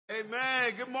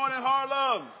Amen. Good morning,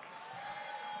 Harlem.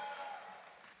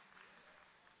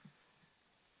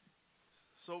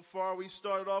 So far, we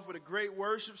started off with a great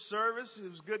worship service. It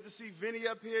was good to see Vinny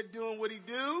up here doing what he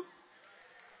do.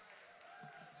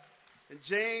 And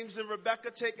James and Rebecca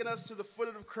taking us to the foot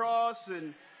of the cross.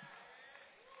 And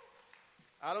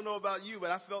I don't know about you, but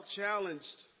I felt challenged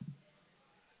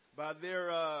by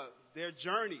their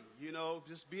journey,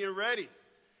 just being ready.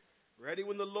 Ready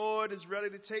when the Lord is ready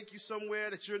to take you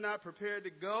somewhere that you're not prepared to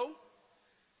go.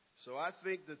 So I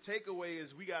think the takeaway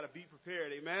is we got to be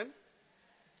prepared. Amen.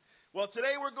 Well,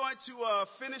 today we're going to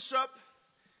finish up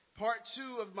part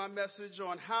 2 of my message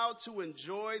on how to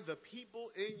enjoy the people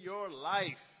in your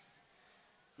life.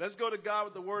 Let's go to God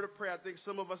with the word of prayer. I think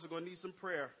some of us are going to need some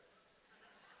prayer.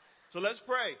 So let's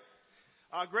pray.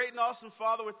 Great and awesome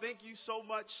Father, we thank you so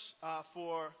much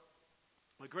for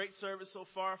a great service so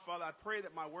far. Father, I pray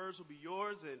that my words will be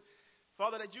yours, and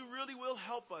Father, that you really will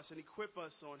help us and equip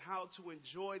us on how to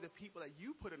enjoy the people that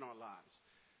you put in our lives.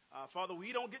 Father,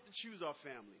 we don't get to choose our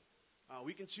family.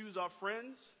 We can choose our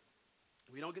friends.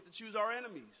 We don't get to choose our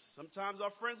enemies. Sometimes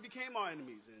our friends became our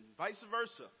enemies and vice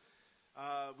versa.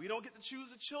 We don't get to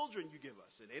choose the children you give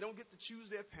us, and they don't get to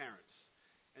choose their parents.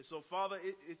 And so, Father,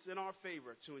 it's in our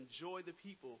favor to enjoy the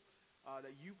people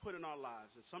that you put in our lives.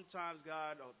 And sometimes,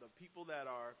 God, the people that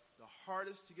are the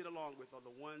hardest to get along with are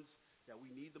the ones that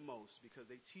we need the most because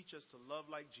they teach us to love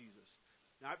like Jesus.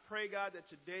 Now, I pray, God, that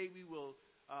today we will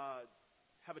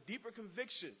have a deeper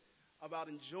conviction about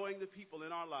enjoying the people in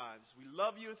our lives. We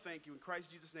love you and thank you. In Christ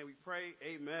Jesus' name we pray.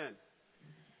 Amen.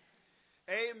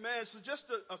 Amen. So just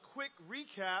a quick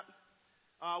recap.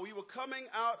 We were coming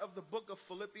out of the book of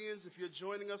Philippians. If you're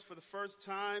joining us for the first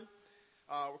time,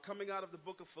 we're coming out of the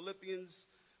book of Philippians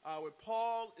where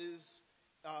Paul is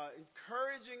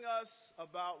encouraging us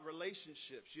about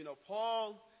relationships.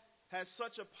 Paul has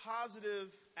such a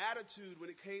positive attitude when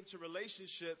it came to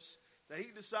relationships that he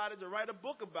decided to write a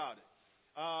book about it.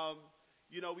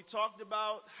 We talked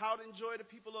about how to enjoy the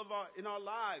people in our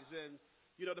lives. And,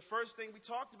 the first thing we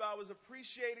talked about was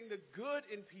appreciating the good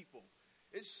in people.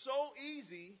 It's so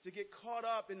easy to get caught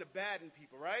up in the bad in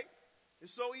people, right?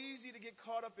 It's so easy to get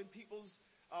caught up in people's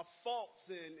faults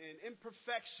and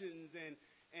imperfections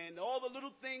and all the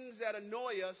little things that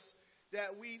annoy us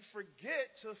that we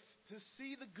forget to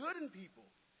see the good in people.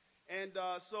 And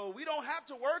so we don't have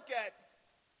to work at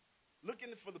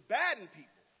looking for the bad in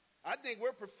people. I think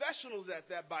we're professionals at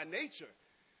that by nature.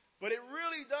 But it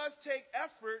really does take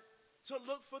effort to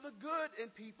look for the good in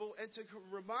people and to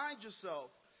remind yourself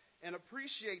and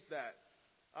appreciate that.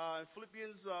 In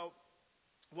Philippians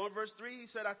 1 verse 3, he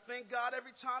said, I thank God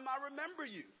every time I remember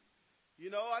you.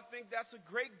 I think that's a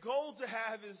great goal to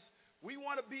have is we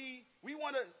want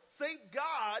to thank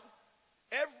God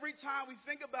every time we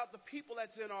think about the people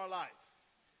that's in our life,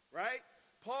 right?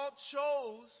 Paul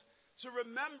chose to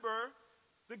remember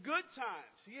the good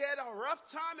times. He had a rough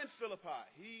time in Philippi.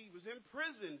 He was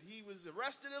imprisoned. He was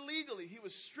arrested illegally. He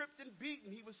was stripped and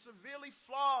beaten. He was severely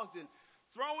flogged and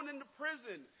thrown into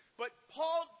prison. But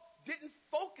Paul didn't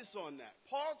focus on that.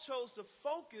 Paul chose to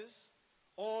focus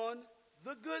on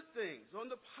the good things,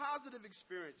 on the positive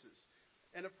experiences.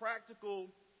 And the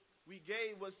practical we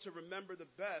gave was to remember the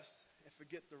best and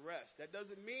forget the rest. That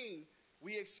doesn't mean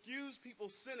we excuse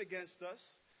people's sin against us.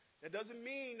 That doesn't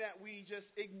mean that we just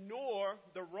ignore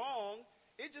the wrong.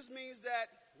 It just means that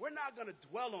we're not going to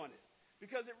dwell on it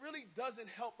because it really doesn't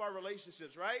help our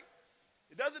relationships, right?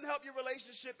 It doesn't help your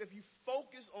relationship if you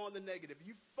focus on the negative, if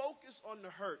you focus on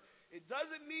the hurt. It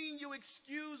doesn't mean you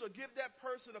excuse or give that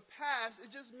person a pass.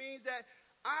 It just means that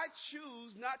I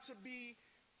choose not to be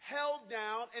held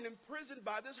down and imprisoned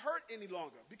by this hurt any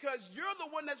longer because you're the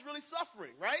one that's really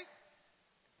suffering, right?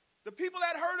 The people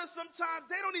that hurt us sometimes,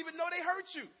 they don't even know they hurt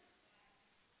you.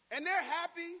 And they're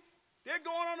happy. They're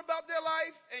going on about their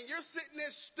life, and you're sitting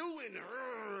there stewing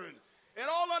and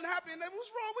all unhappy. And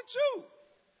what's wrong with you?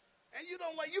 And you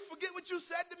forget what you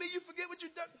said to me. You forget what you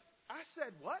done. I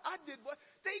said what? I did what?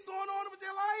 They going on with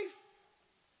their life.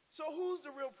 So who's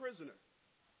the real prisoner?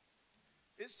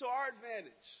 It's to our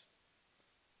advantage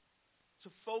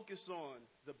to focus on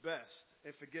the best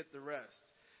and forget the rest.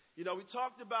 We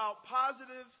talked about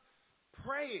positive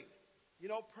praying.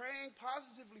 Praying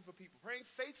positively for people, praying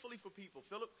faithfully for people.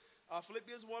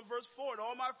 Philippians 1 verse 4, and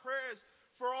all my prayers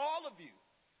for all of you,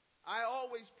 I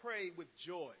always pray with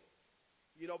joy.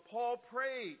 Paul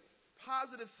prayed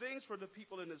positive things for the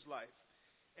people in his life.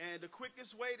 And the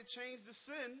quickest way to change the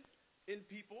sin in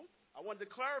people, I wanted to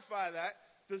clarify that,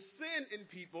 the sin in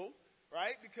people,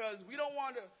 right? Because we don't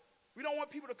want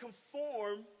people to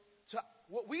conform to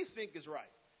what we think is right.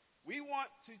 We want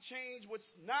to change what's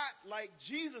not like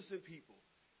Jesus in people.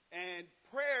 And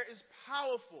prayer is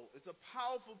powerful. It's a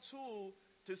powerful tool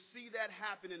to see that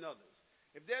happen in others.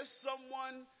 If there's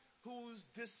someone who's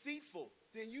deceitful,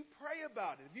 then you pray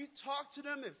about it. If you talk to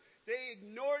them, if they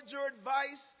ignored your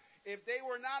advice, if they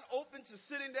were not open to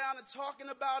sitting down and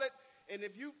talking about it, and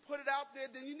if you put it out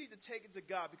there, then you need to take it to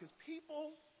God, because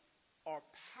people are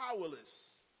powerless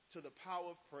to the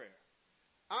power of prayer.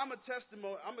 I'm a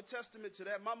testament to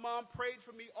that. My mom prayed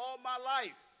for me all my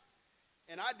life,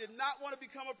 and I did not want to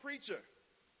become a preacher.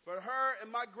 But her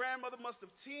and my grandmother must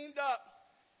have teamed up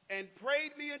and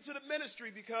prayed me into the ministry,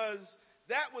 because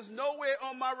that was nowhere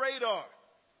on my radar.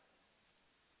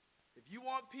 If you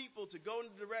want people to go in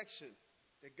the direction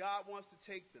that God wants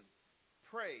to take them,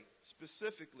 pray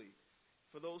specifically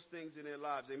for those things in their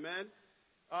lives. Amen?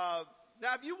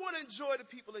 Now, if you want to enjoy the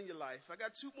people in your life, I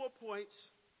got 2 more points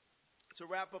to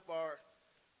wrap up our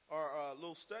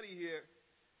little study here.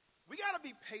 We got to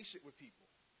be patient with people.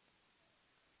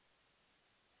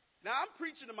 Now, I'm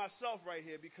preaching to myself right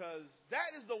here, because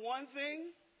that is the one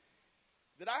thing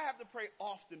that I have to pray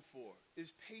often for, is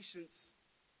patience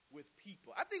with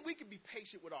people. I think we can be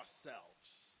patient with ourselves.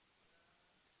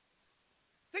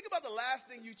 Think about the last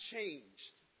thing you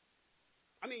changed.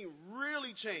 I mean,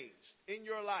 really changed in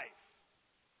your life.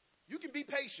 You can be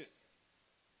patient.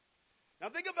 Now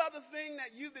think about the thing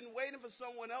that you've been waiting for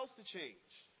someone else to change.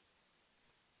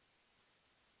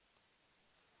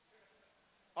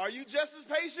 Are you just as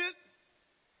patient?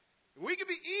 We can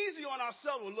be easy on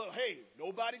ourselves. Well, look, hey,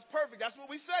 nobody's perfect. That's what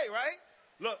we say, right?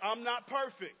 Look, I'm not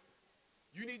perfect.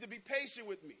 You need to be patient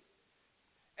with me.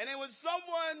 And then when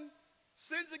someone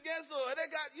sins against, or they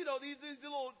got, these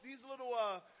little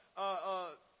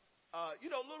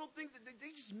things that they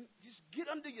just get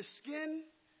under your skin,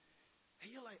 and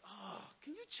you're like, oh,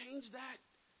 can you change that?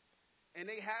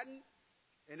 And they hadn't,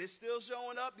 and it's still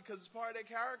showing up because it's part of their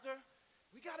character.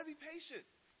 We got to be patient.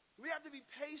 We have to be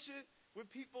patient with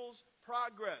people's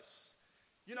progress.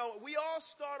 We all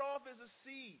start off as a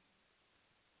seed.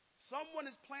 Someone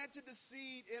has planted the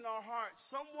seed in our hearts.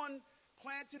 Someone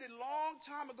planted it a long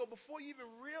time ago, before you even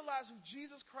realized who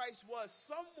Jesus Christ was.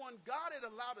 God had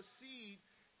allowed a seed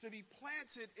to be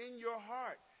planted in your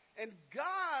heart. And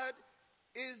God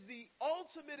is the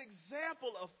ultimate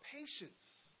example of patience,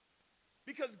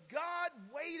 because God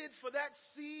waited for that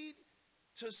seed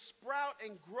to sprout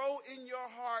and grow in your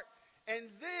heart. And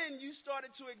then you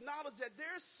started to acknowledge that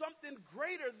there's something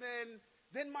greater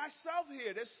than myself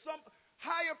here. There's some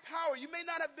higher power. You may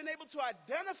not have been able to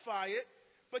identify it,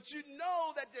 but you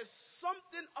know that there's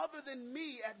something other than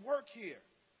me at work here.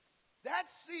 That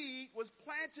seed was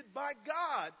planted by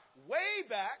God way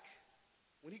back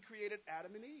when he created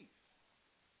Adam and Eve.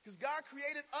 Because God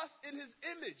created us in his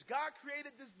image. God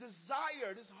created this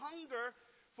desire, this hunger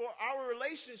for our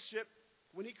relationship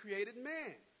when he created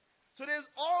man. So there's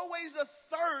always a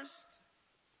thirst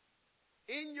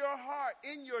in your heart,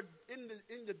 in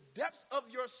the depths of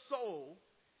your soul,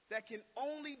 that can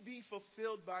only be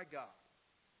fulfilled by God.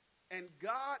 And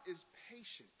God is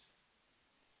patient,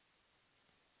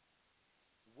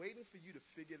 waiting for you to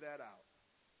figure that out.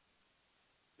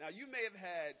 Now, you may have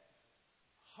had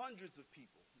hundreds of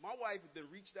people. My wife had been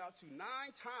reached out to 9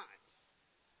 times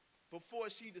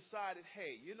before she decided,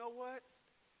 hey, you know what?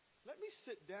 Let me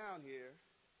sit down here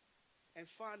and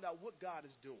find out what God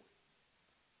is doing.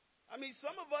 I mean,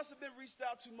 some of us have been reached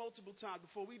out to multiple times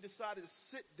before we decided to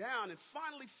sit down and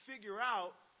finally figure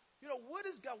out, what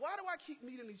is God? Why do I keep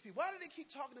meeting these people? Why do they keep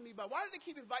talking to me about? Why do they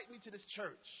keep inviting me to this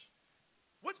church?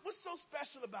 What's so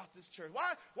special about this church?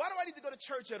 Why do I need to go to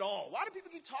church at all? Why do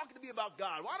people keep talking to me about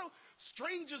God? Why do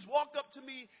strangers walk up to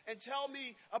me and tell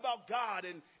me about God?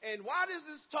 And why does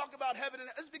this talk about heaven?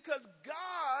 It's because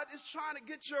God is trying to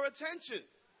get your attention.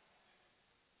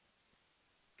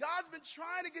 God's been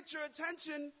trying to get your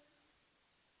attention.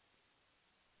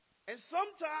 And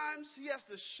sometimes he has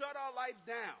to shut our life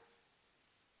down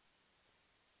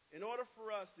in order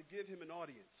for us to give him an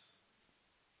audience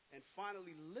and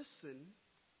finally listen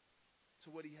to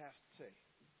what he has to say.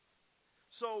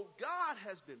 So God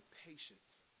has been patient.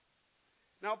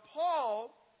 Now,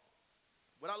 Paul,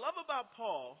 what I love about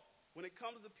Paul when it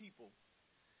comes to people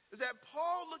is that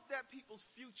Paul looked at people's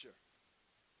future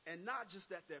and not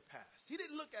just at their past. He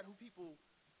didn't look at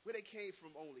where they came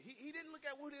from only. He didn't look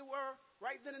at who they were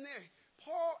right then and there.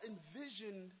 Paul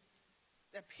envisioned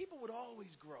that people would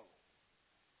always grow.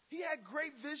 He had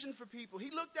great vision for people. He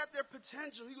looked at their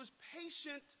potential. He was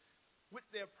patient with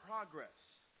their progress.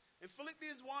 In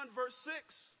Philippians 1, verse 6,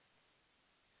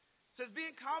 it says,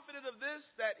 being confident of this,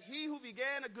 that he who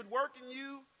began a good work in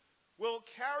you will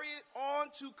carry it on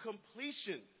to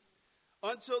completion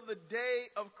until the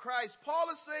day of Christ. Paul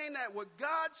is saying that what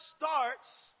God starts,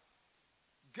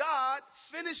 God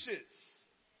finishes.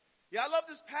 Yeah, I love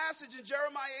this passage in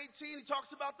Jeremiah 18. He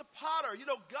talks about the potter.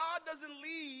 God doesn't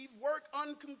leave work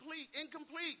incomplete.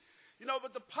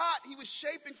 But the pot he was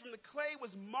shaping from the clay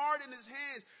was marred in his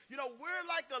hands. We're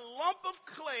like a lump of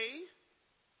clay,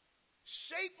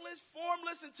 shapeless,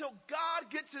 formless, until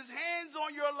God gets his hands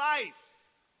on your life.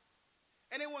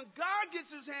 And then when God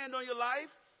gets his hand on your life,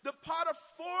 the potter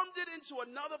formed it into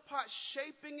another pot,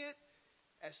 shaping it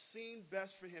as seemed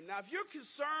best for him. Now, if you're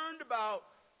concerned about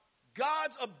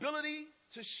God's ability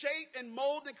to shape and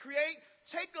mold and create,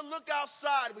 take a look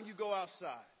outside when you go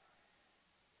outside.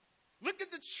 Look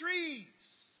at the trees.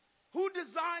 Who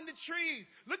designed the trees?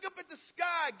 Look up at the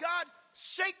sky. God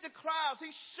shaped the clouds.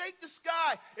 He shaped the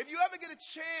sky. If you ever get a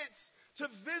chance to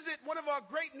visit one of our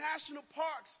great national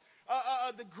parks,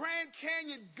 the Grand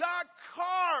Canyon, God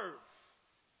carved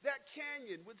that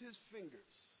canyon with his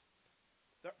fingers.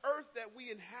 The earth that we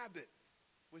inhabit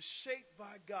was shaped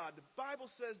by God. The Bible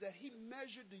says that he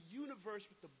measured the universe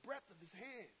with the breadth of his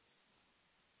hands.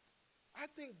 I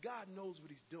think God knows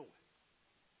what he's doing.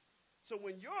 So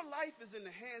when your life is in the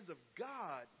hands of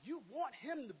God, you want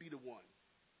him to be the one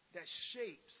that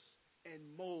shapes and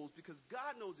molds, because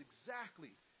God knows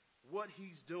exactly what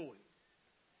he's doing.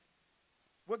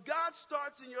 What God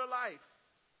starts in your life,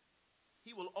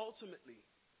 he will ultimately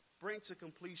bring to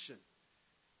completion.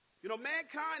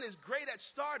 Mankind is great at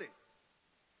starting,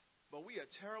 but we are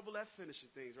terrible at finishing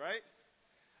things, right?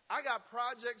 I got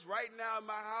projects right now in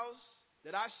my house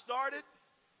that I started,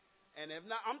 and if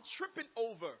not, I'm tripping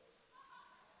over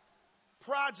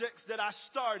projects that I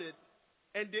started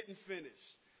and didn't finish.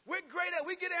 We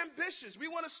get ambitious. We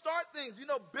want to start things,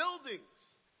 buildings.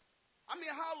 I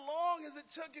mean, how long has it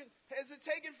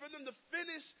taken for them to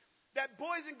finish that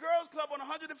Boys and Girls Club on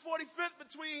 145th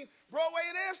between Broadway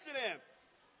and Amsterdam?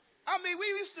 I mean, we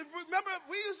used to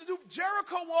do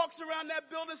Jericho walks around that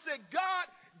building and say, God,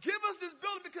 give us this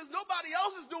building because nobody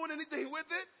else is doing anything with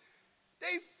it.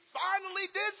 They finally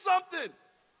did something.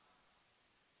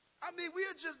 I mean, we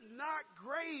are just not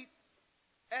great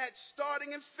at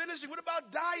starting and finishing. What about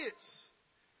diets?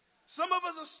 Some of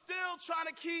us are still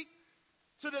trying to keep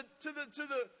to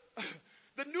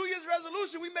the New Year's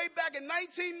resolution we made back in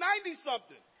 1990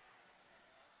 something.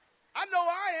 I know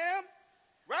I am,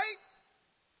 right?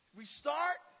 We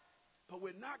start, but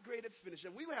we're not great at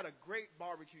finishing. We had a great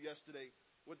barbecue yesterday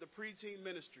with the preteen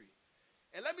ministry.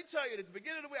 And let me tell you, at the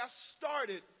beginning of the way, I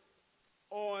started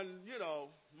on,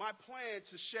 my plan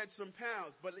to shed some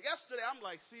pounds. But yesterday, I'm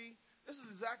like, see, this is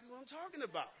exactly what I'm talking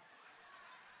about.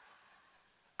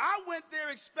 I went there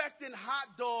expecting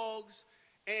hot dogs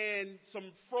and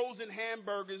some frozen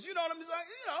hamburgers. You know what I mean?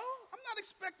 I'm not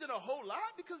expecting a whole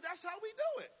lot because that's how we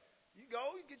do it. You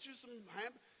go, you get you some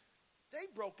hamburgers. They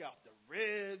broke out the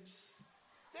ribs.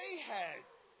 They had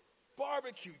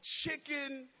barbecue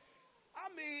chicken.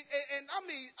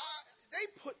 They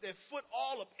put their foot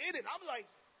all up in it. I'm like,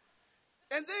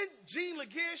 and then Jean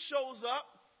Laguerre shows up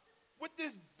with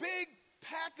this big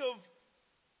pack of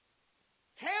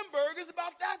hamburgers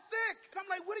about that thick. And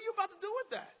I'm like, what are you about to do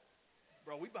with that?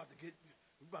 Bro, I'm like, what?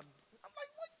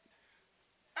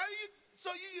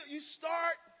 So you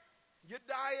start your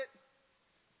diet.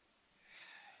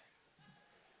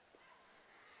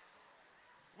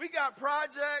 We got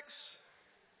projects,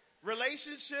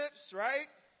 relationships, right?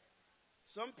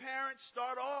 Some parents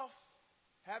start off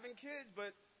having kids,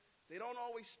 but they don't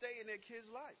always stay in their kids'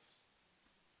 lives.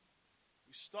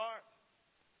 You start,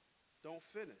 don't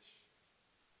finish.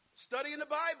 Studying the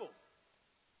Bible.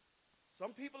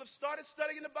 Some people have started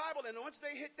studying the Bible, and once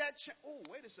they hit that,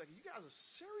 wait a second, you guys are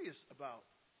serious about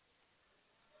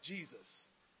Jesus.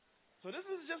 So this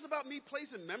isn't just about me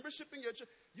placing membership in your church.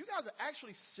 You guys are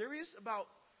actually serious about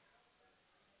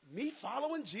me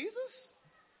following Jesus?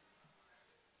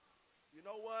 You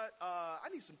know what? I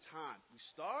need some time. We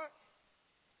start,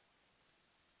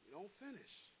 we don't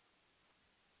finish.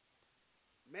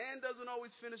 Man doesn't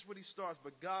always finish what he starts,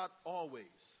 but God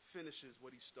always finishes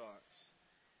what he starts.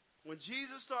 When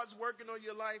Jesus starts working on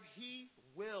your life, he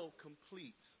will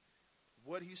complete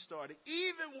what he started,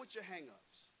 even with your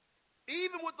hang-ups,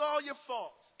 even with all your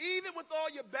faults, even with all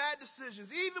your bad decisions,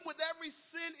 even with every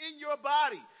sin in your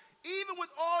body, even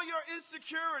with all your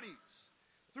insecurities.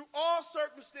 Through all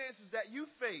circumstances that you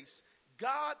face,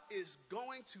 God is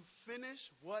going to finish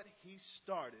what he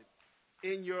started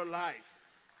in your life.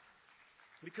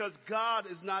 Because God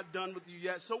is not done with you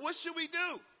yet. So what should we do?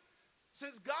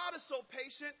 Since God is so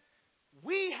patient,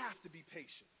 we have to be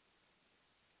patient.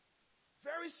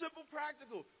 Very simple,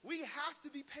 practical. We have to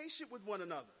be patient with one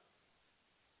another.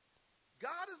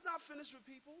 God is not finished with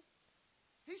people.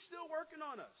 He's still working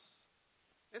on us.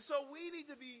 And so we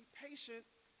need to be patient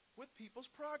with people's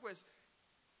progress.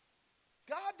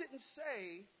 God didn't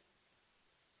say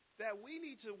that we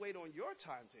need to wait on your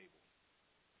timetable.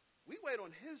 We wait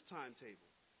on his timetable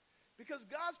because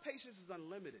God's patience is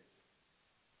unlimited.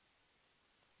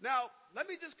 Now, let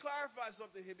me just clarify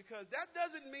something here, because that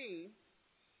doesn't mean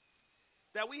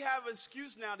that we have an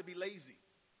excuse now to be lazy.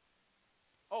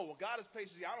 Oh, well, God is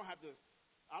patient. I don't have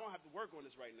to work on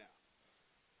this right now.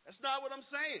 That's not what I'm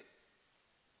saying.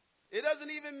 It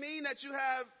doesn't even mean that you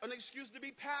have an excuse to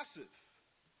be passive.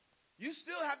 You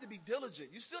still have to be diligent.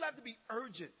 You still have to be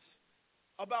urgent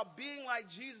about being like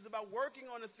Jesus, about working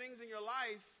on the things in your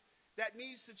life that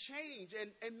needs to change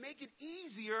and make it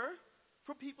easier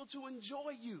for people to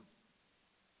enjoy you.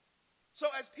 So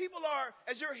as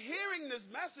you're hearing this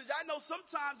message, I know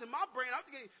sometimes in my brain, I'm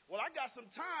thinking, well, I got some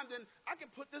time, then I can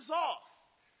put this off.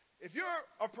 If you're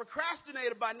a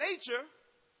procrastinator by nature,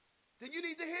 then you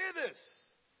need to hear this.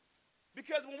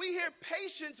 Because when we hear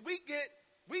patience, we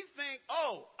think,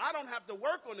 oh, I don't have to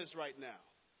work on this right now.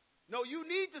 No, you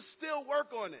need to still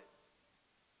work on it,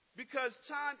 because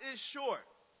time is short.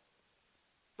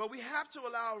 But we have to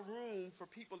allow room for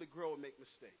people to grow and make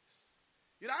mistakes.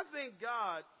 You know, I think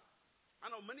God, I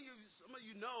know some of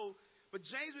you know, but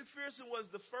James McPherson was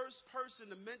the first person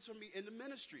to mentor me in the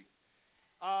ministry.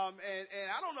 And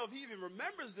I don't know if he even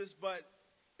remembers this, but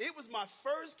it was my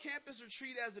first campus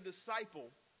retreat as a disciple.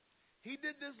 He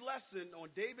did this lesson on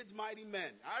David's mighty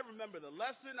men. I remember the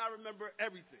lesson. I remember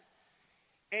everything.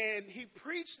 And he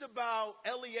preached about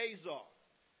Eleazar.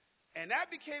 And that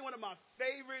became one of my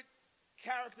favorite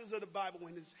characters of the Bible,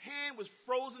 when his hand was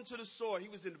frozen to the sword.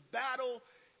 He was in battle,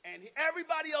 and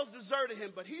everybody else deserted him,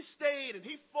 but he stayed and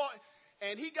he fought,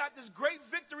 and he got this great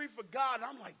victory for God. And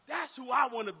I'm like, that's who I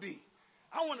want to be.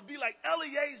 I want to be like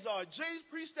Eleazar. James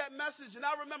preached that message, and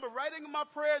I remember writing in my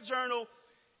prayer journal,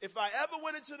 if I ever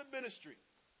went into the ministry,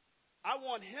 I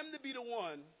want him to be the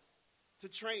one to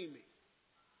train me.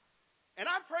 And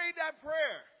I prayed that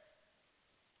prayer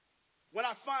when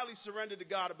I finally surrendered to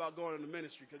God about going into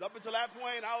ministry. Because up until that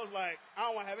point, I was like, I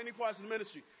don't want to have any parts of the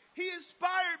ministry. He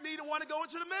inspired me to want to go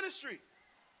into the ministry.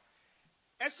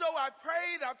 And so I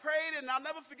prayed, and I'll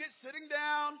never forget sitting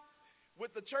down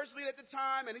with the church leader at the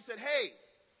time, and he said, hey,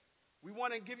 we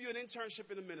want to give you an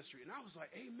internship in the ministry. And I was like,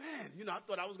 amen. You know, I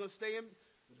thought I was going to stay in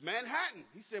Manhattan.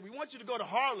 He said, we want you to go to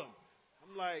Harlem.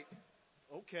 I'm like,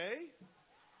 okay.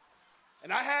 And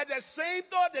I had that same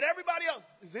thought that everybody else,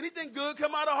 does anything good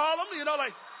come out of Harlem? You know,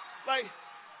 like,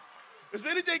 does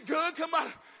anything good come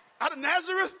out of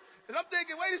Nazareth? And I'm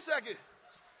thinking, wait a second.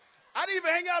 I didn't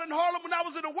even hang out in Harlem when I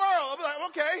was in the world. I'm like,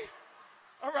 okay,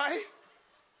 all right.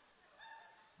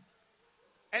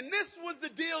 And this was the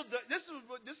deal. This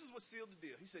is what sealed the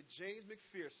deal. He said, James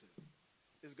McPherson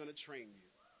is going to train you.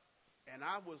 And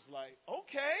I was like,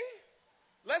 okay,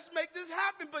 let's make this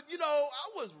happen. But, you know,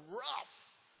 I was rough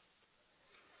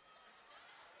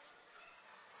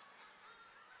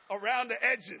around the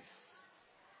edges.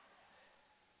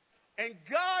 And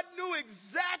God knew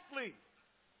exactly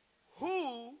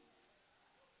who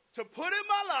to put in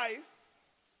my life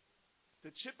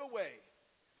to chip away.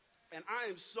 And I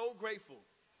am so grateful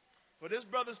for this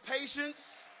brother's patience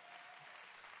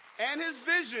and his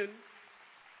vision,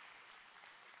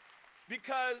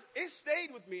 because it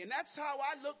stayed with me. And that's how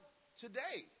I look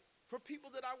today for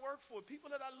people that I work for, people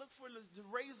that I look for to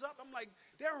raise up. I'm like,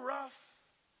 they're rough,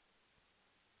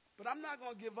 but I'm not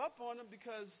going to give up on them,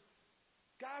 because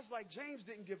guys like James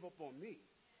didn't give up on me.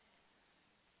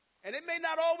 And it may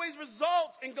not always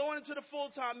result in going into the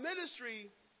full-time ministry,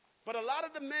 but a lot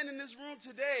of the men in this room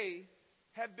today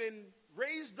have been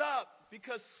raised up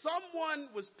because someone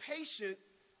was patient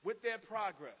with their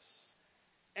progress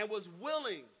and was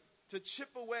willing to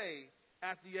chip away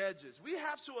at the edges. We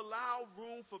have to allow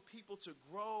room for people to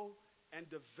grow and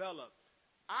develop.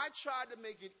 I tried to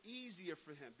make it easier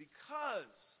for him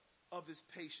because of his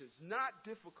patience, not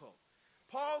difficult.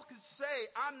 Paul could say,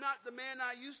 I'm not the man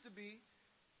I used to be,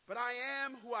 but I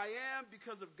am who I am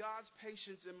because of God's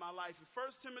patience in my life. In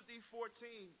 1 Timothy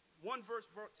 14, 1 verse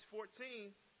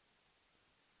 14,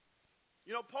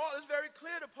 you know, Paul is very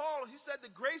clear to Paul. He said,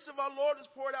 the grace of our Lord is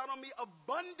poured out on me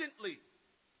abundantly,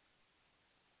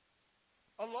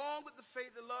 along with the faith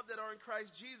and love that are in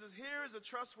Christ Jesus. Here is a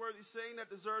trustworthy saying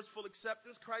that deserves full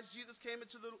acceptance. Christ Jesus came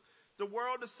into the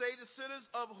world to save the sinners,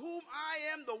 of whom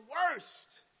I am the worst.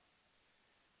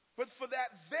 But for that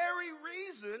very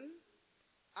reason,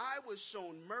 I was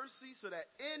shown mercy, so that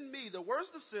in me, the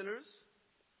worst of sinners,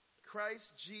 Christ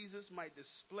Jesus might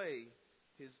display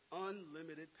his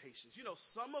unlimited patience. You know,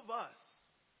 some of us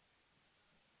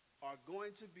are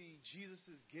going to be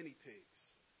Jesus' guinea pigs.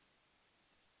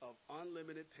 of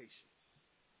unlimited patience.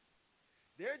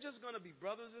 They're just going to be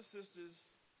brothers and sisters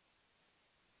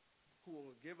who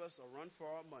will give us a run for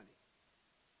our money,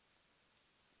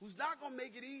 who's not going to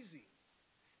make it easy.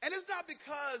 And it's not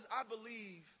because I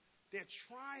believe they're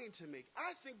trying to make it.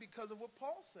 I think because of what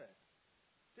Paul said.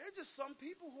 There are just some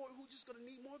people who are just going to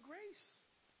need more grace,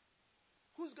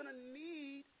 who's going to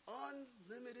need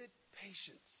unlimited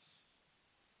patience.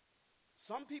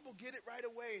 Some people get it right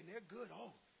away, and they're good.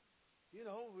 Oh, you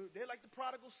know, they're like the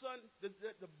prodigal son,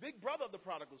 the big brother of the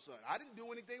prodigal son. I didn't do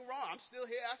anything wrong. I'm still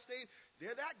here. I stayed.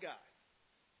 They're that guy.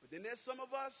 But then there's some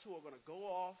of us who are going to go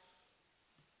off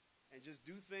and just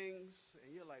do things,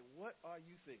 and you're like, what are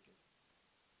you thinking?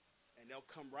 And they'll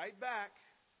come right back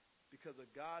because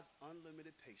of God's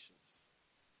unlimited patience.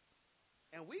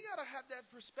 And we got to have that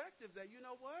perspective that, you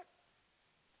know what?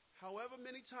 However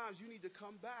many times you need to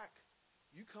come back,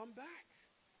 you come back.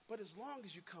 But as long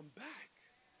as you come back.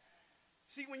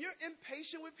 See, when you're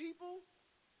impatient with people,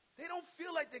 they don't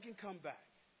feel like they can come back.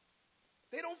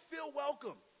 They don't feel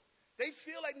welcome. They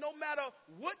feel like no matter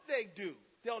what they do,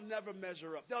 they'll never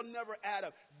measure up. They'll never add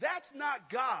up. That's not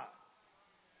God.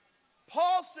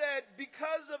 Paul said,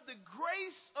 because of the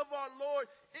grace of our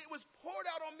Lord, it was poured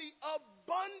out on me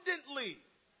abundantly.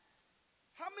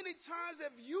 How many times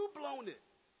have you blown it?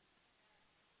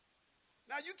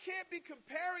 Now, you can't be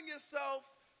comparing yourself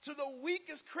to the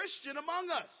weakest Christian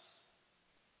among us.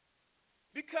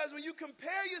 Because when you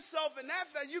compare yourself in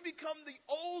that fact, you become the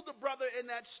older brother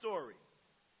in that story.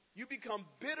 You become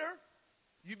bitter.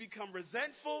 You become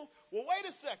resentful. Well, wait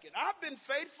a second. I've been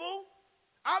faithful.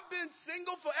 I've been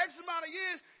single for X amount of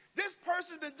years. This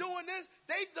person's been doing this.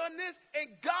 They've done this.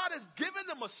 And God has given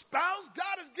them a spouse.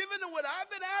 God has given them what I've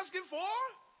been asking for.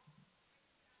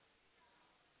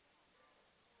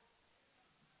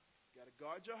 Got to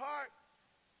guard your heart.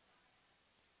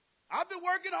 I've been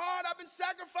working hard. I've been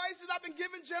sacrificing. I've been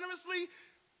giving generously.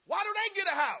 Why do they get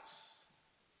a house?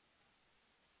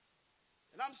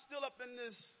 And I'm still up in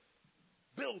this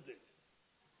building.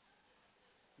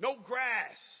 No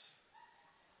grass.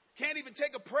 Can't even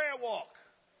take a prayer walk.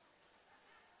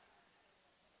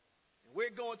 And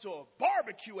we're going to a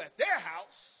barbecue at their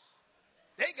house.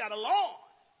 They got a lawn.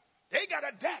 They got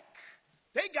a deck.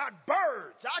 They got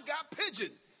birds. I got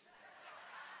pigeons.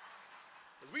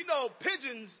 Because we know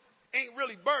pigeons ain't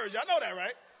really birds. Y'all know that,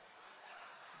 right?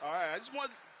 All right. I just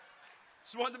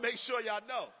wanted to make sure y'all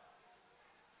know.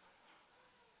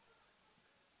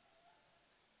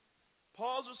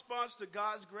 Paul's response to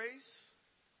God's grace,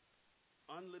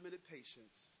 unlimited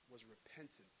patience, was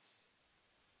repentance.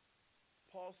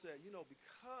 Paul said, you know,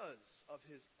 because of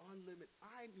his unlimited,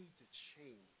 I need to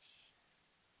change.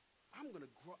 I'm going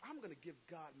to grow. I'm going to give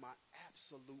God my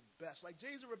absolute best. Like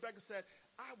James and Rebecca said,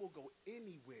 I will go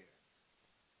anywhere.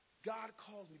 God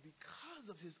calls me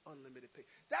because of his unlimited patience.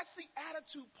 That's the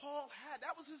attitude Paul had.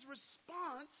 That was his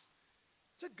response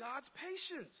to God's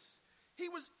patience. He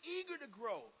was eager to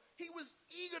grow. He was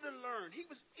eager to learn. He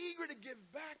was eager to give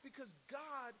back because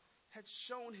God had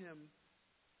shown him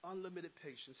unlimited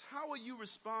patience. How are you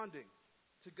responding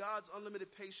to God's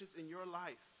unlimited patience in your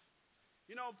life?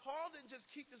 You know, Paul didn't just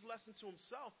keep this lesson to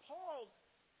himself. Paul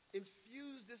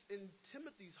infused this in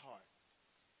Timothy's heart.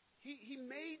 He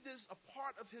made this a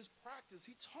part of his practice.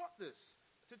 He taught this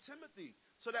to Timothy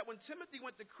so that when Timothy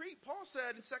went to Crete, Paul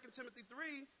said in 2 Timothy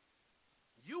 3,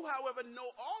 you, however, know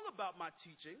all about my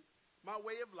teaching, my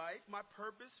way of life, my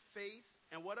purpose, faith,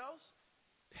 and what else?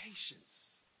 Patience.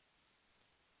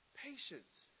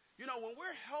 Patience. You know, when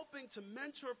we're helping to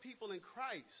mentor people in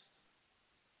Christ,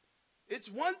 it's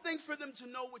one thing for them to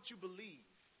know what you believe,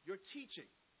 your teaching.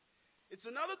 It's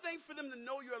another thing for them to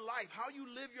know your life, how you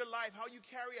live your life, how you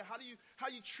carry it, how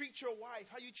you treat your wife,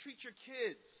 how you treat your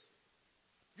kids,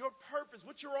 your purpose,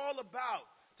 what you're all about,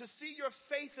 to see your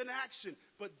faith in action.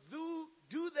 But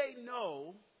do they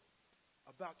know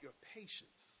about your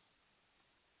patience?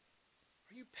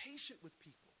 Are you patient with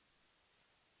people?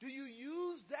 Do you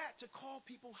use that to call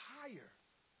people higher?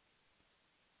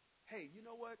 Hey, you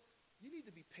know what? You need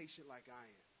to be patient like I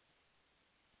am.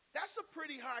 That's a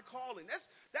pretty high calling.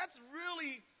 That's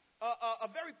really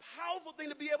a very powerful thing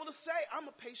to be able to say.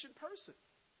 I'm a patient person.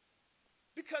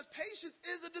 Because patience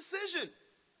is a decision.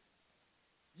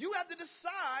 You have to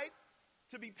decide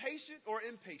to be patient or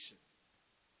impatient.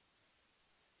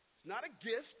 It's not a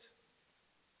gift.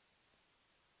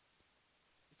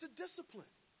 It's a discipline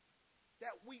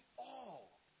that we all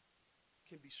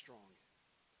can be strong in.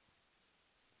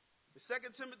 In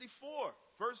 2 Timothy 4,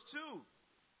 verse 2,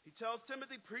 he tells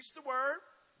Timothy, preach the word,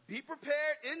 be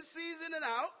prepared in season and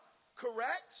out,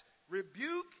 correct,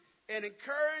 rebuke, and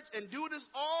encourage, and do this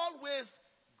all with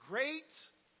great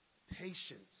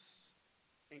patience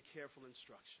and careful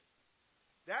instruction.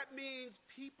 That means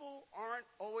people aren't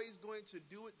always going to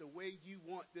do it the way you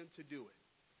want them to do it.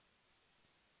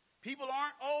 People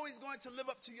aren't always going to live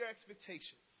up to your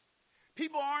expectations.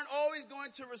 People aren't always going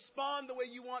to respond the way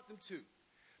you want them to.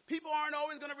 People aren't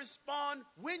always going to respond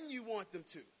when you want them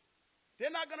to.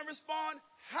 They're not going to respond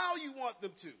how you want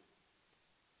them to.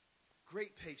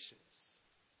 Great patience.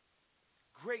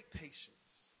 Great patience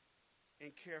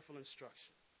and careful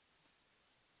instruction.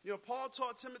 You know, Paul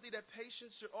taught Timothy that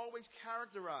patience should always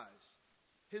characterize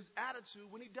his attitude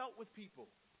when he dealt with people,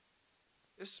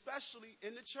 especially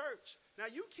in the church. Now,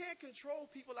 you can't control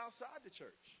people outside the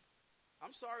church.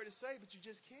 I'm sorry to say, but you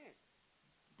just can't.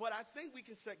 But I think we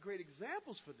can set great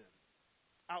examples for them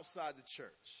outside the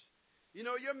church. You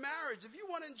know, your marriage, if you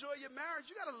want to enjoy your marriage,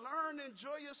 you got to learn to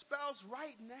enjoy your spouse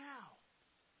right now,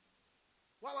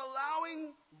 while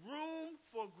allowing room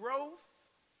for growth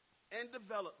and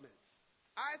development.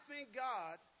 I thank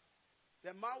God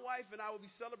that my wife and I will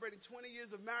be celebrating 20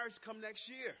 years of marriage come next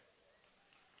year.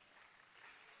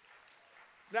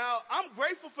 Now, I'm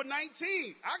grateful for 19.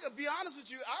 I could be honest with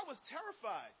you, I was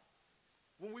terrified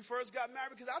when we first got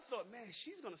married because I thought, man,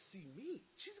 she's going to see me.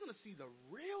 She's going to see the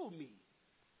real me.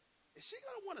 Is she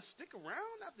going to want to stick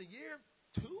around after year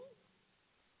 2?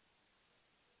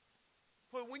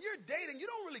 But when you're dating, you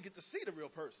don't really get to see the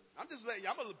real person. I'm just letting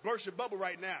you, I'm going to burst your bubble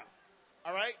right now.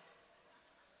 All right?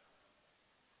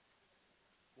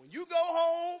 When you go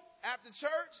home after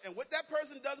church and what that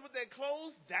person does with their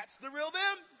clothes, that's the real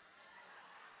them.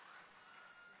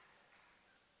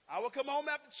 I will come home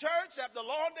after church, after a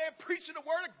long day of preaching the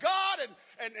word of God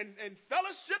and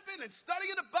fellowshipping and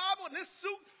studying the Bible in this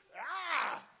suit.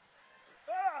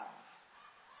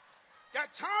 Got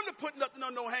time to put nothing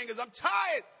on no hangers. I'm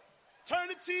tired.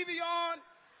 Turn the TV on,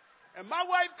 and my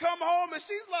wife come home, and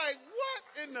she's like, what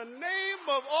in the name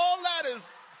of all that is?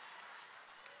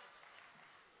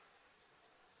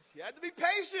 She had to be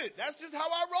patient. That's just how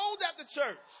I rolled after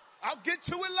church. I'll get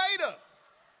to it later.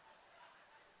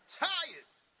 Tired.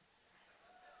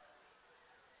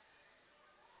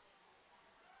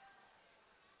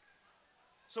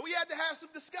 So we had to have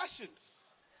some discussions.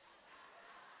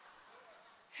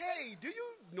 Hey, do you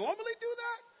normally do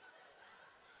that?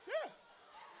 Yeah.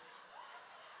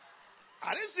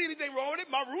 I didn't see anything wrong with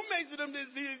it. My roommates and them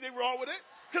didn't see anything wrong with it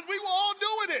because we were all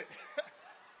doing it.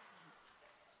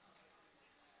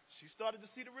 She started to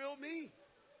see the real me.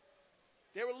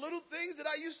 There were little things that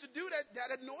I used to do that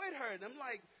annoyed her. And I'm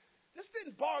like, this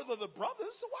didn't bother the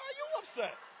brothers, so why are you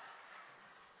upset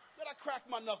that I cracked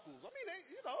my knuckles? I mean,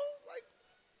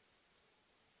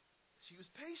 she was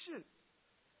patient.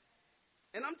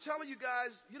 And I'm telling you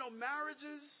guys,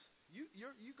 marriages,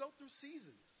 you go through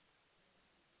seasons.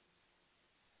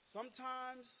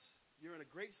 Sometimes you're in a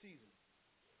great season.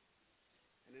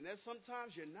 And then there's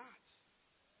sometimes you're not.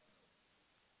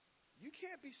 You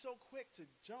can't be so quick to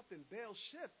jump and bail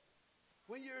ship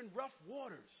when you're in rough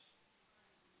waters.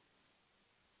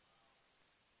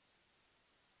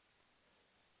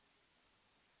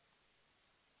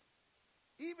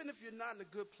 Even if you're not in a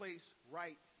good place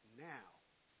right now,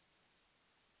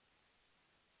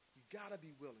 you got to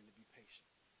be willing to be patient.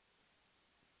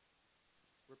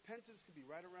 Repentance can be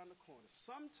right around the corner.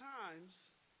 Sometimes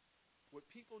what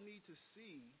people need to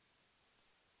see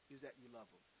is that you love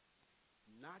them.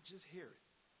 Not just hear it.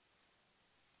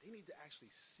 They need to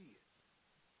actually see it.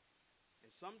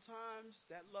 And sometimes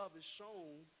that love is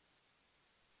shown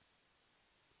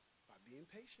by being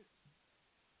patient.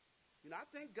 I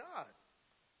thank God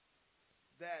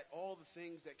that all the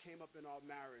things that came up in our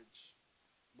marriage,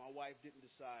 my wife didn't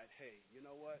decide, hey, you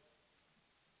know what?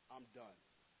 I'm done.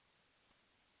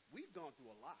 We've gone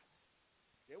through a lot.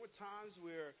 There were times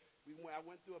where I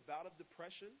went through a bout of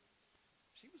depression.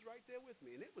 She was right there with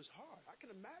me, and it was hard. I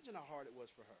can imagine how hard it was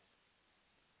for her.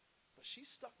 But she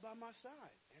stuck by my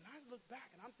side. And I look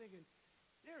back, and I'm thinking,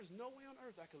 there is no way on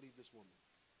earth I could leave this woman.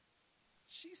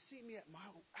 She seen me at my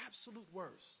absolute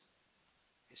worst,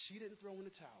 and she didn't throw in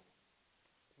the towel.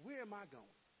 Where am I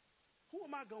going? Who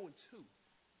am I going to?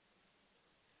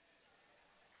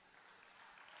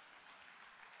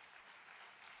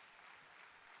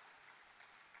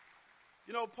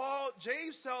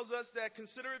 James tells us that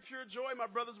consider it pure joy, my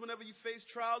brothers, whenever you face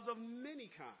trials of many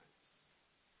kinds.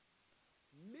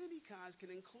 Many kinds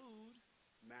can include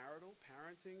marital,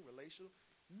 parenting, relational,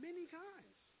 many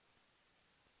kinds.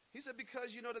 He said,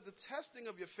 because you know that the testing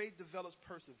of your faith develops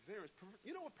perseverance.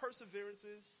 You know what perseverance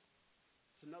is?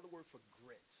 It's another word for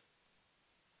grit.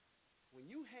 When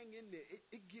you hang in there,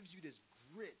 it gives you this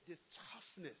grit, this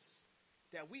toughness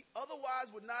that we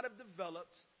otherwise would not have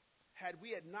developed had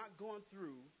we had not gone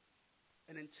through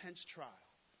an intense trial.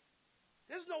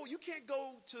 You can't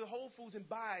go to Whole Foods and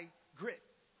buy grit.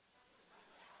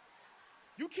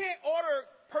 You can't order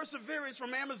perseverance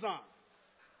from Amazon.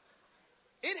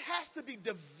 It has to be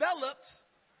developed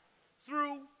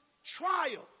through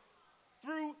trial,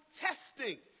 through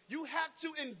testing. You have to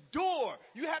endure.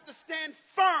 You have to stand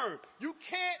firm. You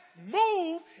can't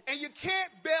move and you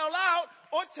can't bail out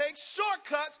or take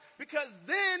shortcuts, because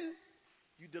then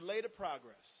you delay the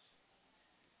progress.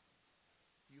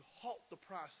 You halt the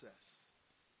process.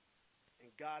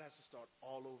 And God has to start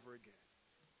all over again.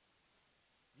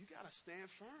 You got to stand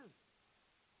firm.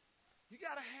 You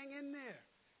got to hang in there.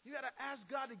 You got to ask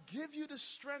God to give you the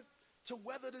strength to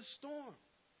weather this storm.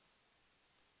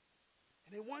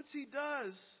 And then once he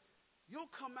does,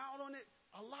 you'll come out on it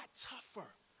a lot tougher,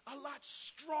 a lot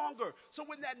stronger. So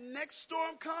when that next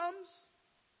storm comes,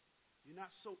 you're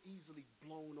not so easily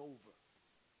blown over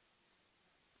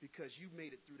because you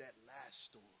made it through that last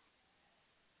storm.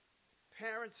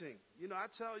 Parenting, I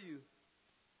tell you,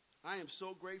 I am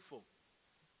so grateful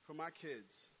for my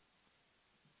kids.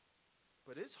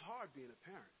 But it's hard being a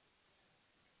parent.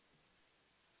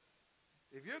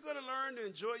 If you're going to learn to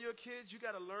enjoy your kids, you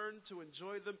got to learn to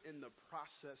enjoy them in the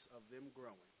process of them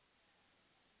growing.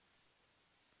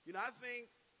 I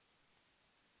think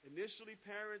initially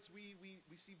parents, we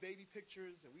see baby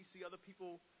pictures and we see other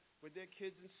people with their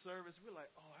kids in service. We're like,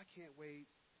 oh, I can't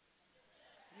wait.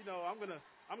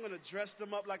 I'm gonna dress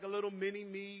them up like a little mini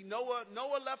me. Noah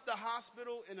left the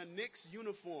hospital in a Knicks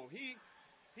uniform. He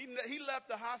left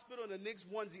the hospital in a Knicks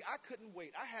onesie. I couldn't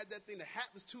wait. I had that thing. The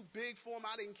hat was too big for him.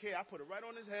 I didn't care. I put it right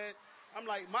on his head. I'm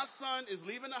like, my son is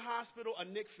leaving the hospital a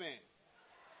Knicks fan.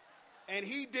 And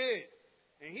he did.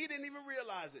 And he didn't even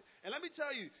realize it. And let me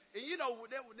tell you,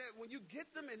 and when you get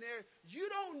them in there, you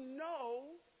don't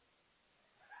know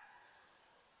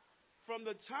from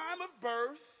the time of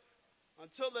birth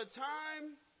until the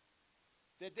time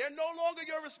that they're no longer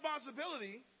your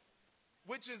responsibility,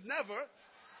 which is never.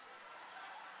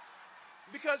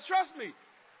 Because trust me,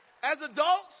 as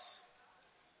adults,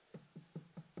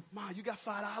 Ma, you got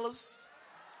 $5?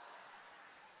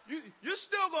 You're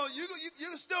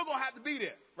still gonna have to be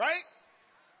there, right?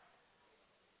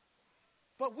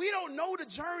 But we don't know the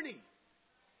journey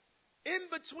in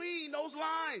between those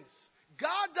lines.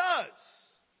 God does,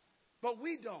 but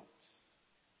we don't.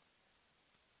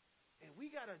 And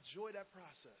we got to enjoy that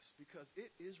process because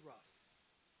it is rough.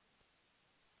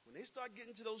 When they start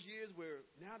getting to those years where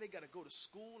now they got to go to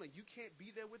school and you can't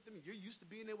be there with them, and you're used to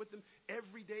being there with them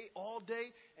every day, all day,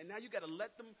 and now you got to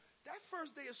let them. That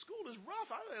first day of school is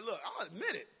rough. I'll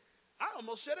admit it. I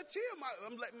almost shed a tear.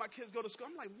 I'm letting my kids go to school.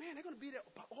 I'm like, man, they're going to be there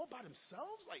all by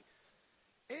themselves? Like,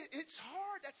 it's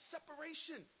hard, that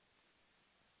separation.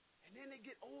 And then they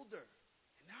get older.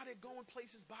 And now they're going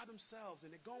places by themselves,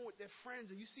 and they're going with their friends,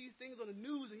 and you see things on the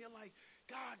news, and you're like,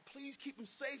 God, please keep them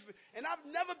safe. And I've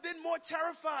never been more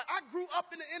terrified. I grew up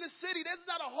in the inner city. There's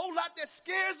not a whole lot that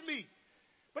scares me.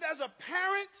 But as a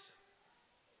parent,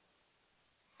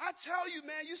 I tell you,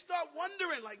 man, you start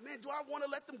wondering, like, man, do I want to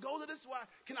let them go to this?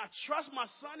 Can I trust my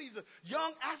son? He's a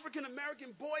young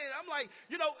African-American boy. And I'm like,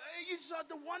 you start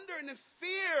to wonder, and then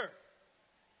fear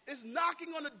is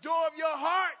knocking on the door of your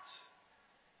heart.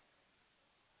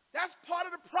 That's part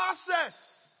of the process.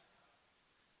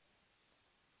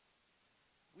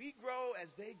 We grow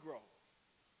as they grow.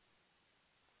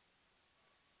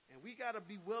 And we got to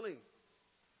be willing.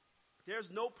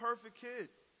 There's no perfect kid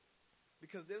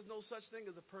because there's no such thing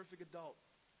as a perfect adult.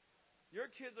 Your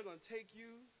kids are going to take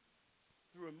you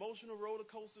through emotional roller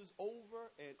coasters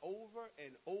over and over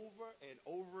and over and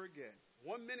over again.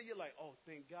 One minute you're like, oh,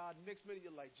 thank God. Next minute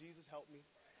you're like, Jesus, help me.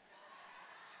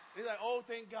 And you're like, oh,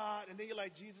 thank God. And then you're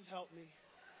like, Jesus, help me.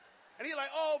 And you're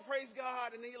like, oh, praise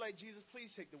God. And then you're like, Jesus,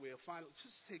 please take the wheel. Finally,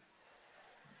 just take.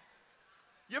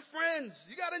 Your friends.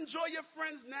 You got to enjoy your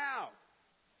friends now.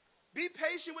 Be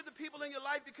patient with the people in your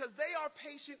life because they are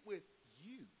patient with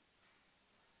you.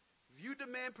 If you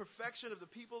demand perfection of the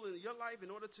people in your life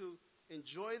in order to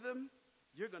enjoy them,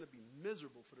 you're going to be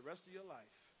miserable for the rest of your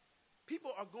life.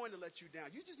 People are going to let you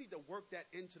down. You just need to work that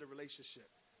into the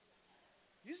relationship.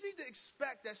 You just need to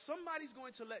expect that somebody's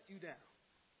going to let you down.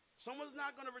 Someone's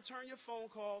not going to return your phone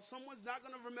call. Someone's not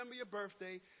going to remember your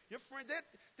birthday. Your friend,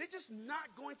 they're just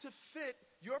not going to fit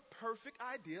your perfect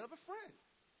idea of a friend.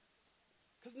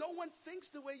 Because no one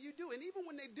thinks the way you do. And even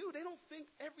when they do, they don't think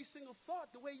every single thought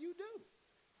the way you do.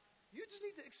 You just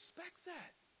need to expect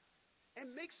that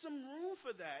and make some room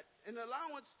for that, an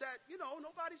allowance that,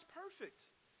 nobody's perfect.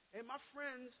 And my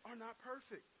friends are not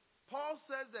perfect. Paul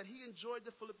says that he enjoyed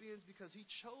the Philippians because he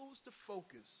chose to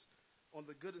focus on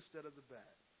the good instead of the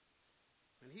bad.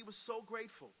 And he was so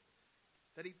grateful.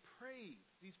 that he prayed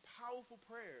these powerful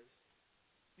prayers,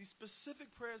 these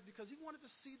specific prayers, because he wanted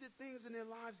to see that things in their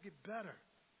lives get better.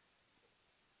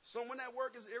 Someone at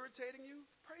work is irritating you,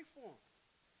 pray for them.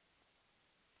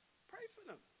 Pray for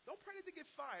them. Don't pray that they get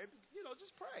fired.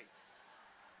 Just pray.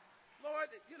 Lord,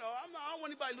 I don't want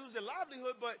anybody to lose their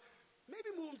livelihood, but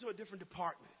maybe move them to a different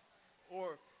department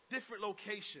or different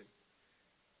location.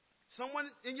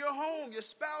 Someone in your home, your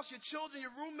spouse, your children,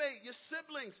 your roommate, your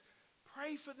siblings,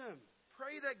 pray for them.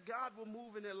 Pray that God will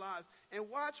move in their lives. And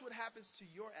watch what happens to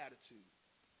your attitude.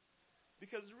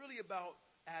 Because it's really about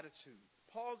attitude.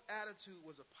 Paul's attitude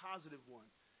was a positive one.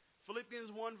 Philippians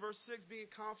 1 verse 6, being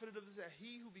confident of this, that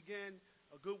he who began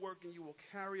a good work in you will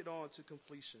carry it on to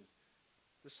completion.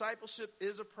 Discipleship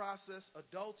is a process.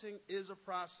 Adulting is a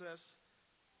process.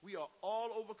 We are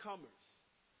all overcomers.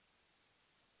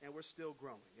 And we're still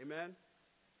growing. Amen?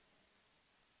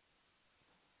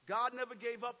 God never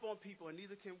gave up on people, and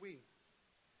neither can we.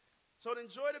 So to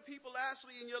enjoy the people,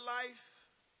 lastly, in your life,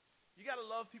 you got to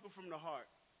love people from the heart.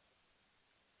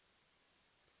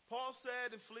 Paul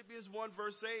said in Philippians 1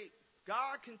 verse 8,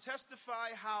 God can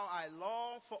testify how I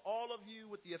long for all of you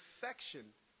with the affection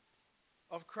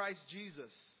of Christ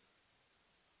Jesus.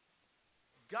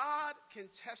 God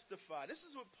can testify. This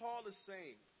is what Paul is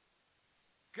saying.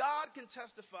 God can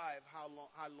testify of how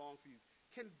I long for you.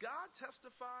 Can God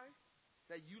testify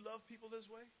that you love people this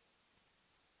way?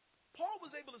 Paul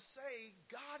was able to say,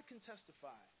 God can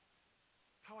testify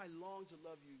how I long to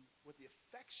love you with the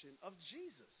affection of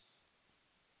Jesus.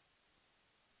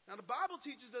 Now, the Bible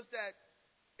teaches us that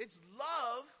it's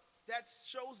love that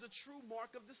shows the true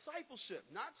mark of discipleship.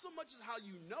 Not so much as how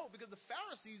you know, because the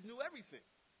Pharisees knew everything.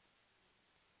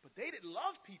 But they didn't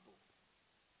love people.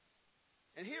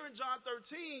 And here in John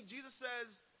 13, Jesus says,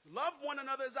 love one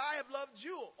another as I have loved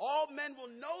you. All men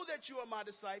will know that you are my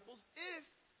disciples if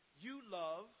you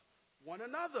love one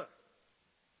another.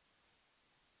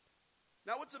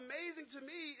 Now, what's amazing to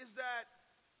me is that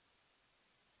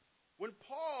when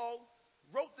Paul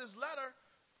wrote this letter,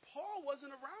 Paul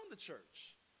wasn't around the church.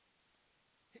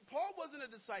 Paul wasn't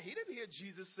a disciple. He didn't hear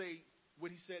Jesus say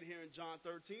what he said here in John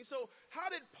 13. So how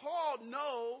did Paul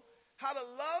know how to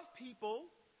love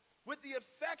people with the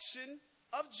affection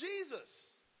of Jesus?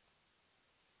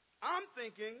 I'm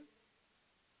thinking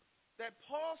that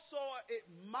Paul saw it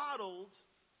modeled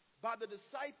by the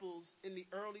disciples in the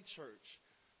early church,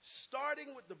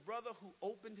 starting with the brother who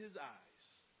opened his eyes.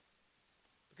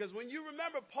 Because when you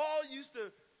remember, Paul used to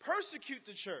persecute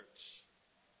the church.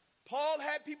 Paul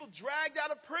had people dragged out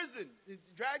of prison,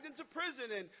 dragged into prison,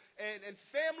 and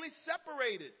families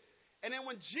separated. And then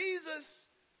when Jesus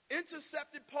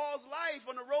intercepted Paul's life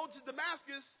on the road to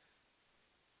Damascus,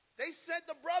 they sent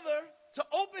the brother to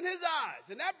open his eyes.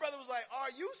 And that brother was like,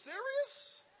 are you serious?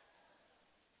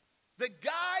 The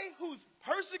guy who's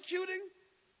persecuting,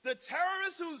 the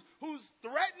terrorist who's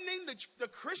threatening the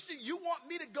Christian, you want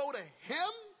me to go to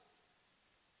him?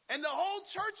 And the whole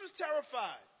church was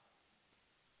terrified.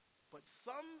 But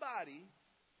somebody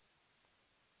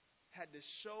had to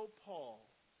show Paul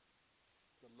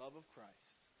the love of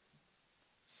Christ.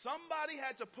 Somebody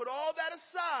had to put all that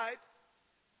aside,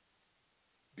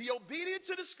 be obedient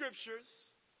to the scriptures,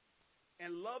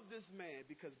 and love this man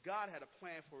because God had a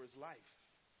plan for his life.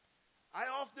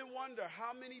 I often wonder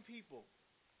how many people,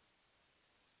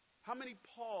 how many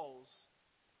Pauls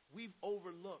we've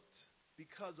overlooked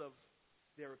because of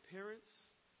their appearance,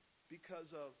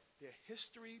 because of their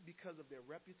history, because of their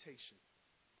reputation.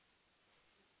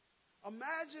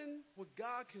 Imagine what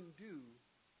God can do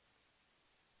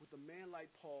with a man like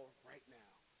Paul right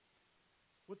now,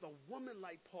 with a woman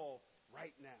like Paul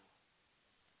right now.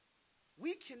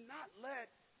 We cannot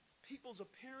let people's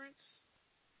appearance,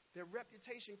 their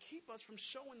reputation, keep us from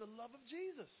showing the love of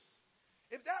Jesus.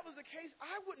 If that was the case,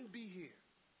 I wouldn't be here.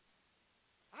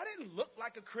 I didn't look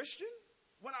like a Christian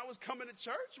when I was coming to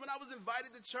church, when I was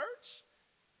invited to church.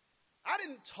 I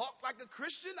didn't talk like a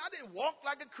Christian. I didn't walk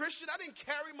like a Christian. I didn't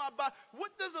carry my Bible.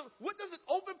 What does an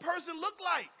open person look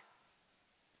like?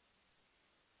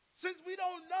 Since we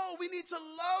don't know, we need to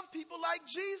love people like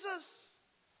Jesus.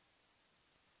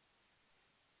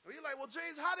 And you're like, well,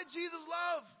 James, how did Jesus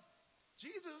love?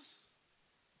 Jesus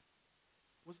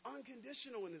was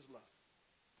unconditional in his love.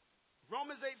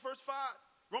 Romans 5, verse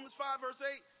 8.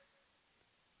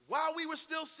 While we were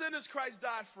still sinners, Christ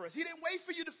died for us. He didn't wait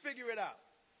for you to figure it out.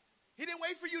 He didn't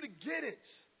wait for you to get it.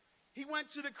 He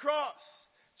went to the cross.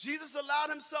 Jesus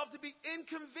allowed himself to be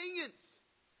inconvenienced.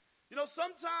 You know,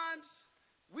 sometimes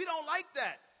we don't like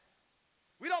that.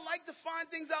 We don't like to find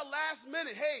things out last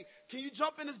minute. Hey, can you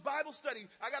jump in this Bible study?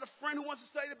 I got a friend who wants to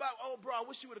study about, oh, bro, I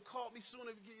wish you would have called me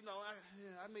sooner. You know,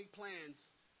 I made plans.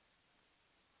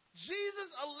 Jesus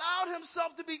allowed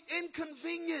himself to be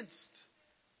inconvenienced.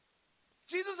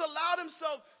 Jesus allowed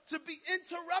himself to be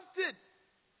interrupted.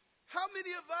 How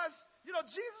many of us,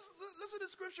 Jesus, listen to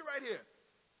the scripture right here.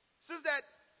 It says that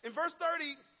in verse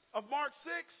 30 of Mark 6,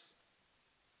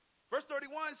 verse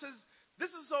 31 says,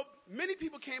 this is so many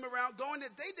people came around going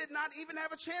that they did not even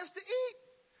have a chance to eat.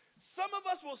 Some of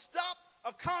us will stop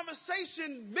a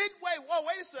conversation midway. Whoa,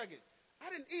 wait a second. I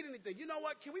didn't eat anything. You know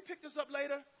what? Can we pick this up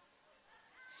later?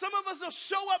 Some of us will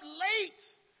show up late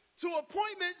to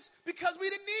appointments because we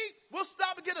didn't eat. We'll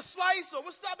stop and get a slice, or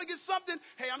we'll stop and get something.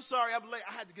 Hey, I'm sorry, I'm late.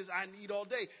 I didn't eat all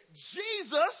day.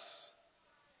 Jesus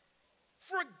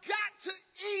forgot to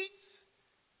eat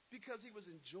because he was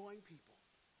enjoying people.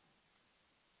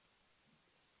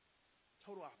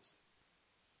 Total opposite.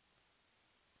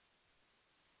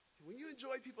 When you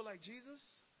enjoy people like Jesus,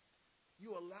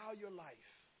 you allow your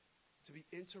life to be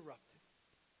interrupted.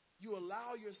 You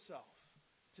allow yourself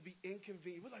to be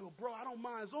inconvenient. We're like, well, bro, I don't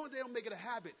mind. As long as they don't make it a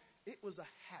habit. It was a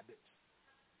habit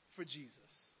for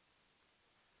Jesus.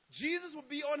 Jesus would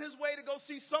be on his way to go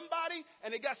see somebody,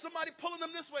 and they got somebody pulling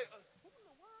him this way. What in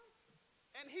the world?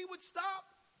 And he would stop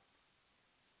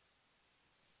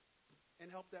and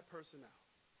help that person out.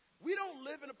 We don't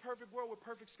live in a perfect world with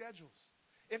perfect schedules.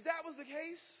 If that was the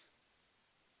case,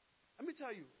 let me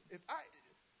tell you,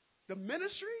 the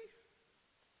ministry,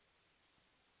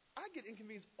 I get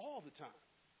inconvenienced all the time.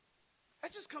 That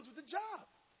just comes with the job.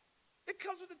 It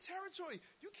comes with the territory.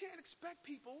 You can't expect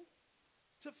people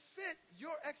to fit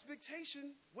your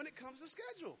expectation when it comes to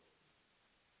schedule.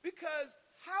 Because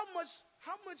how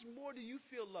much more do you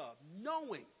feel love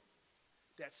knowing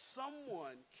that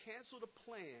someone canceled a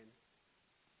plan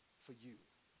for you?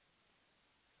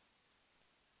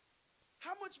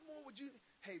 How much more would you,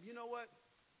 hey, you know what?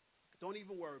 Don't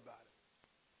even worry about it.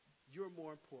 You're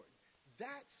more important.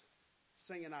 That's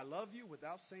saying I love you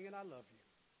without saying I love you.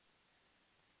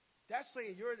 That's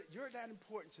saying you're that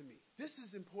important to me. This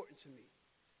is important to me.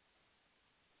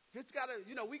 If it's gotta,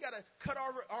 we gotta cut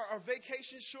our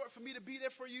vacation short for me to be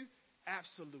there for you,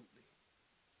 absolutely.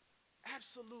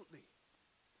 Absolutely.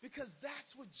 Because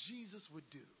that's what Jesus would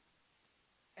do.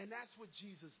 And that's what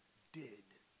Jesus did.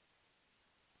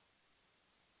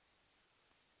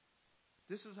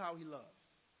 This is how he loved.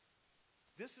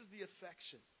 This is the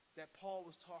affection that Paul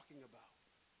was talking about.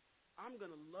 I'm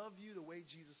going to love you the way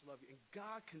Jesus loved you. And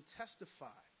God can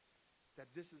testify that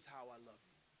this is how I love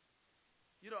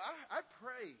you. I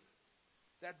pray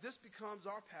that this becomes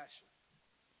our passion.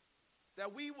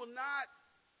 That we will not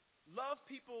love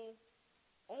people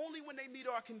only when they meet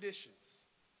our conditions.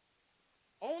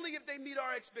 Only if they meet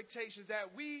our expectations. That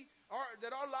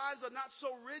our lives are not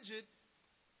so rigid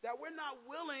that we're not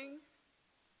willing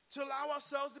to allow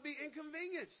ourselves to be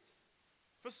inconvenienced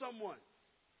for someone.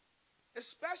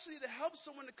 Especially to help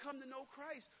someone to come to know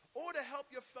Christ or to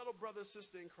help your fellow brother or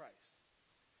sister in Christ.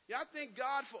 I thank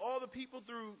God for all the people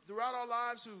throughout our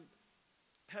lives who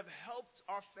have helped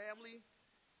our family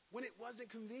when it wasn't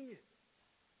convenient.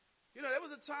 There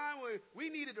was a time where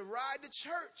we needed to ride to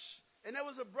church, and there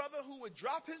was a brother who would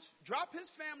drop his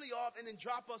family off and then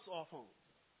drop us off home.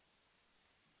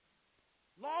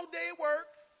 Long day at work,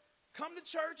 come to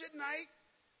church at night,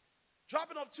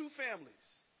 dropping off two families.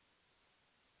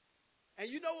 And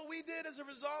you know what we did as a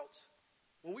result?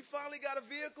 When we finally got a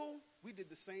vehicle, we did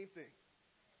the same thing.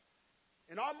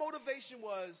 And our motivation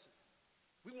was,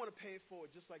 we want to pay it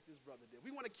forward just like this brother did.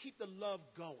 We want to keep the love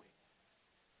going.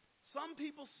 Some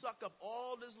people suck up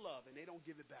all this love and they don't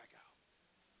give it back out.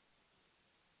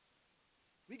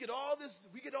 We get all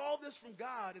this from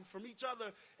God and from each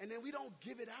other, and then we don't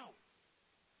give it out.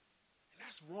 And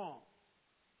that's wrong.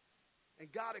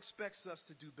 And God expects us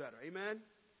to do better. Amen?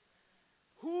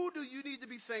 Who do you need to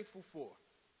be thankful for?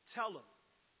 Tell them.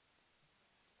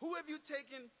 Who have you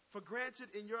taken for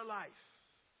granted in your life?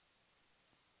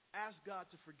 Ask God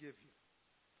to forgive you.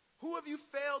 Who have you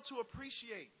failed to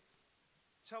appreciate?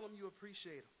 Tell them you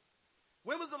appreciate them.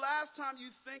 When was the last time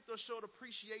you thanked or showed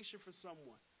appreciation for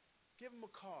someone? Give them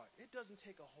a card. It doesn't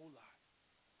take a whole lot.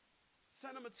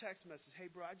 Send them a text message. Hey,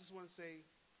 bro, I just want to say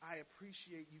I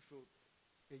appreciate you for,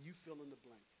 and you fill in the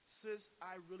blank. Sis,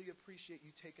 I really appreciate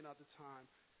you taking out the time,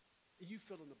 and you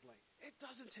fill in the blank. It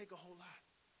doesn't take a whole lot.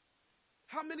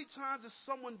 How many times has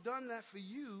someone done that for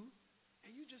you,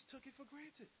 and you just took it for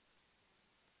granted?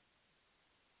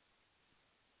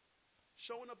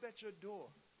 Showing up at your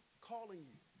door, calling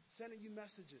you, sending you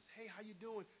messages. Hey, how you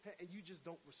doing? Hey, and you just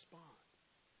don't respond.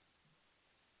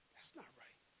 That's not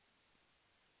right.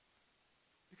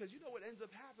 Because you know what ends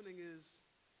up happening is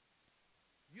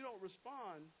you don't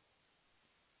respond,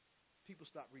 people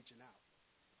stop reaching out.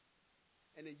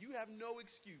 And then you have no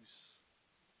excuse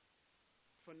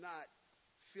for not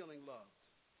feeling loved.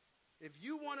 If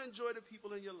you want to enjoy the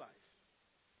people in your life,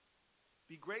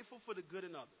 be grateful for the good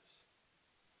in others.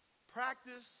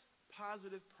 Practice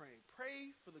positive praying.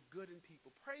 Pray for the good in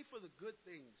people. Pray for the good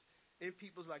things in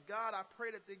people's life. God, I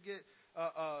pray that they get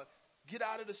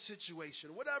out of the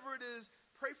situation. Whatever it is,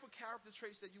 pray for character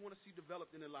traits that you want to see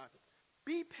developed in their life.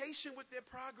 Be patient with their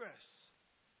progress.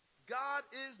 God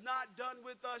is not done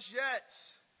with us yet.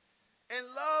 And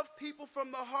love people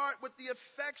from the heart with the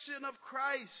affection of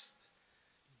Christ.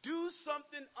 Do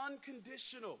something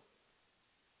unconditional.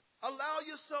 Allow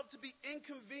yourself to be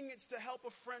inconvenienced to help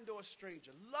a friend or a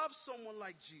stranger. Love someone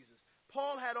like Jesus.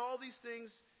 Paul had all these things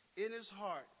in his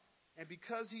heart. And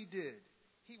because he did,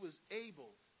 he was able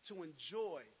to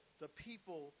enjoy the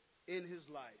people in his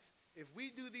life. If we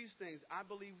do these things, I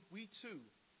believe we too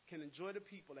can enjoy the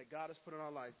people that God has put in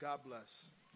our life. God bless.